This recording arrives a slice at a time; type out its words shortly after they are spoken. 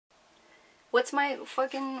What's my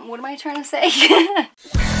fucking, what am I trying to say?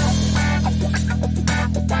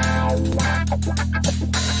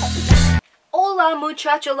 Hola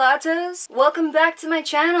muchacholatas! Welcome back to my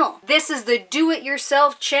channel. This is the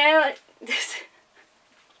do-it-yourself channel.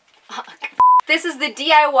 This is the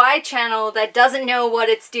DIY channel that doesn't know what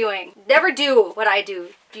it's doing. Never do what I do.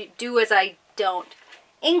 Do as I don't.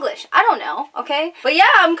 English, I don't know, okay? But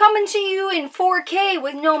yeah, I'm coming to you in 4K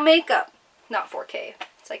with no makeup. Not 4K,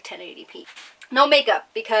 it's like 1080p. No makeup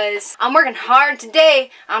because I'm working hard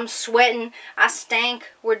today. I'm sweating, I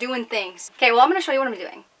stank, we're doing things. Okay, well I'm gonna show you what I'm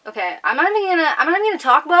doing. Okay, I'm not even gonna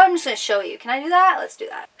talk about it, I'm just gonna show you. Can I do that? Let's do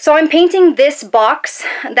that. So I'm painting this box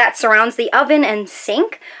that surrounds the oven and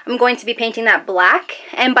sink. I'm going to be painting that black,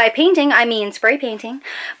 and by painting I mean spray painting.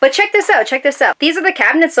 But check this out, check this out. These are the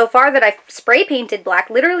cabinets so far that I've spray painted black,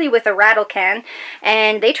 literally with a rattle can,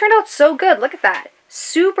 and they turned out so good. Look at that.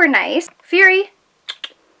 Super nice. Fury.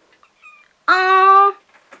 Aww.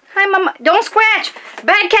 Hi mama. Don't scratch.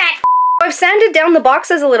 Bad cat. I've sanded down the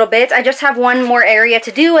boxes a little bit. I just have one more area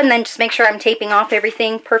to do and then just make sure I'm taping off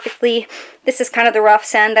everything perfectly. This is kind of the rough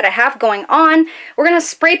sand that I have going on. We're going to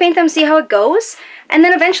spray paint them, see how it goes. And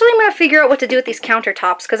then eventually I'm going to figure out what to do with these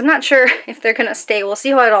countertops because I'm not sure if they're going to stay. We'll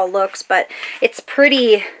see how it all looks, but it's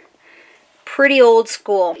pretty old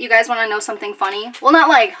school. You guys want to know something funny? Well, not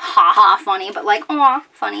like haha funny, but like aw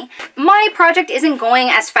funny. My project isn't going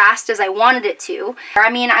as fast as I wanted it to.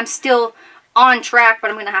 I mean, I'm still on track,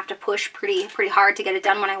 but I'm gonna have to push pretty hard to get it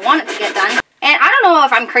done when I want it to get done. And I don't know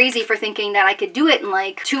if I'm crazy for thinking that I could do it in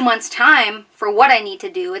like 2 months time for what I need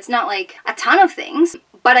to do. It's not like a ton of things,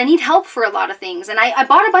 but I need help for a lot of things. And I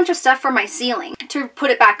bought a bunch of stuff for my ceiling to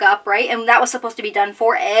put it back up, right? And that was supposed to be done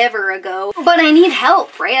forever ago. But I need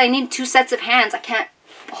help, right? I need 2 sets of hands. I can't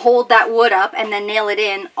hold that wood up and then nail it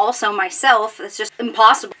in also myself. It's just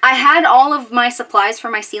impossible. I had all of my supplies for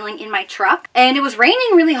my ceiling in my truck and it was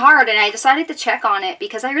raining really hard and I decided to check on it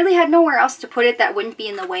because I really had nowhere else to put it that wouldn't be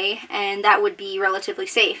in the way and that would be relatively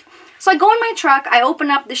safe. So I go in my truck, I open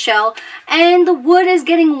up the shell and the wood is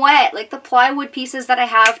getting wet. Like the plywood pieces that I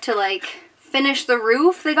have to like finish the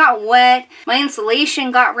roof, they got wet. My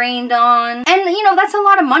insulation got rained on. And you know, that's a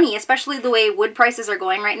lot of money, especially the way wood prices are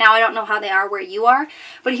going right now. I don't know how they are where you are,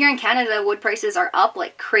 but here in Canada, wood prices are up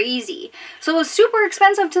like crazy. So it was super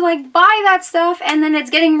expensive to like buy that stuff and then it's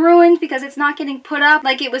getting ruined because it's not getting put up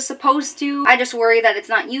like it was supposed to. I just worry that it's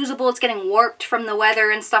not usable. It's getting warped from the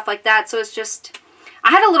weather and stuff like that. So it's just,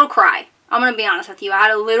 I had a little cry. I'm gonna be honest with you. I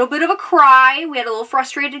had a little bit of a cry. We had a little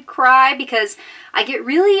frustrated cry because I get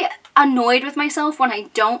really annoyed with myself when I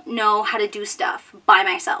don't know how to do stuff by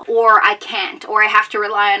myself, or I can't, or I have to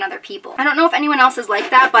rely on other people. I don't know if anyone else is like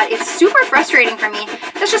that, but it's super frustrating for me.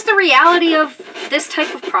 That's just the reality of this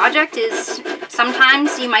type of project. Is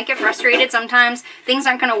sometimes you might get frustrated, sometimes things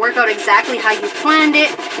aren't gonna work out exactly how you planned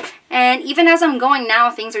it, and even as I'm going now,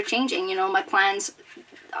 things are changing. You know, my plans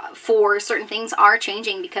for certain things are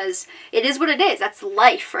changing because it is what it is. That's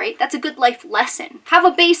life, right? That's a good life lesson. Have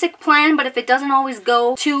a basic plan, but if it doesn't always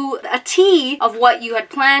go to a T of what you had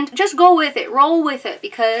planned, just go with it, roll with it,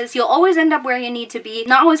 because you'll always end up where you need to be.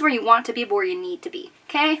 Not always where you want to be, but where you need to be.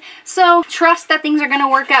 Okay? So trust that things are gonna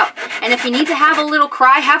work out. And if you need to have a little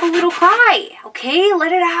cry, have a little cry. Okay?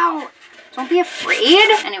 Let it out. Don't be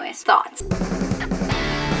afraid. Anyways, thoughts.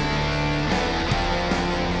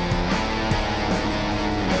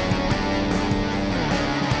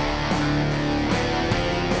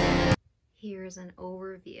 Here's an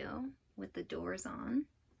overview with the doors on.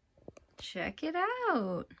 Check it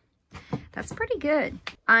out. That's pretty good.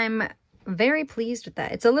 I'm very pleased with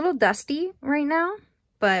that. It's a little dusty right now,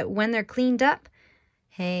 but when they're cleaned up,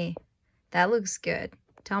 hey, that looks good.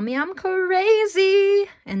 Tell me I'm crazy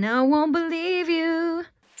and I won't believe you.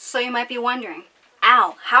 So you might be wondering,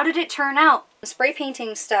 Al, how did it turn out? Spray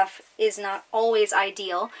painting stuff is not always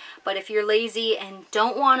ideal, but if you're lazy and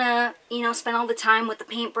don't want to, you know, spend all the time with the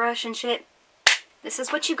paintbrush and shit, this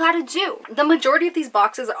is what you gotta do. The majority of these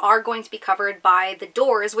boxes are going to be covered by the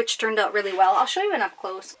doors, which turned out really well. I'll show you an up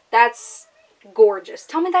close. That's gorgeous.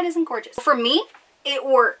 Tell me that isn't gorgeous. For me, it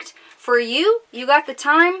worked. For you, you got the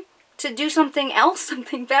time to do something else,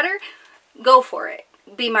 something better, go for it.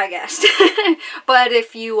 Be my guest. But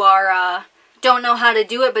if you are, don't know how to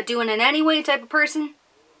do it, but doing it anyway type of person,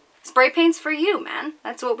 spray paint's for you, man.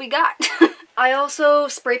 That's what we got. I also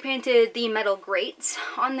spray painted the metal grates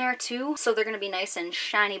on there too, so they're going to be nice and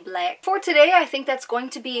shiny black. For today, I think that's going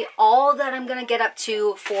to be all that I'm going to get up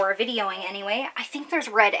to for videoing anyway. I think there's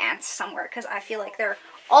red ants somewhere because I feel like they're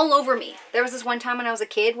all over me. There was this one time when I was a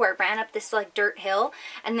kid where I ran up this like dirt hill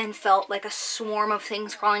and then felt like a swarm of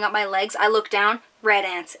things crawling up my legs. I looked down, red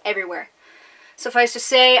ants everywhere. Suffice to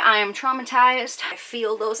say, I am traumatized. I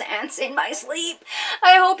feel those ants in my sleep.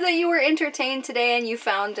 I hope that you were entertained today and you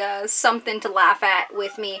found something to laugh at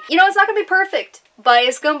with me. You know, it's not gonna be perfect, but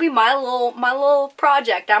it's gonna be my little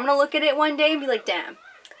project. I'm gonna look at it one day and be like, damn,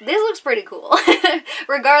 this looks pretty cool.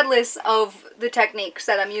 Regardless of the techniques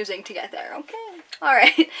that I'm using to get there, okay?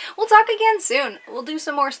 Alright, we'll talk again soon. We'll do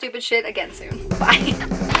some more stupid shit again soon.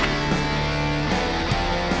 Bye.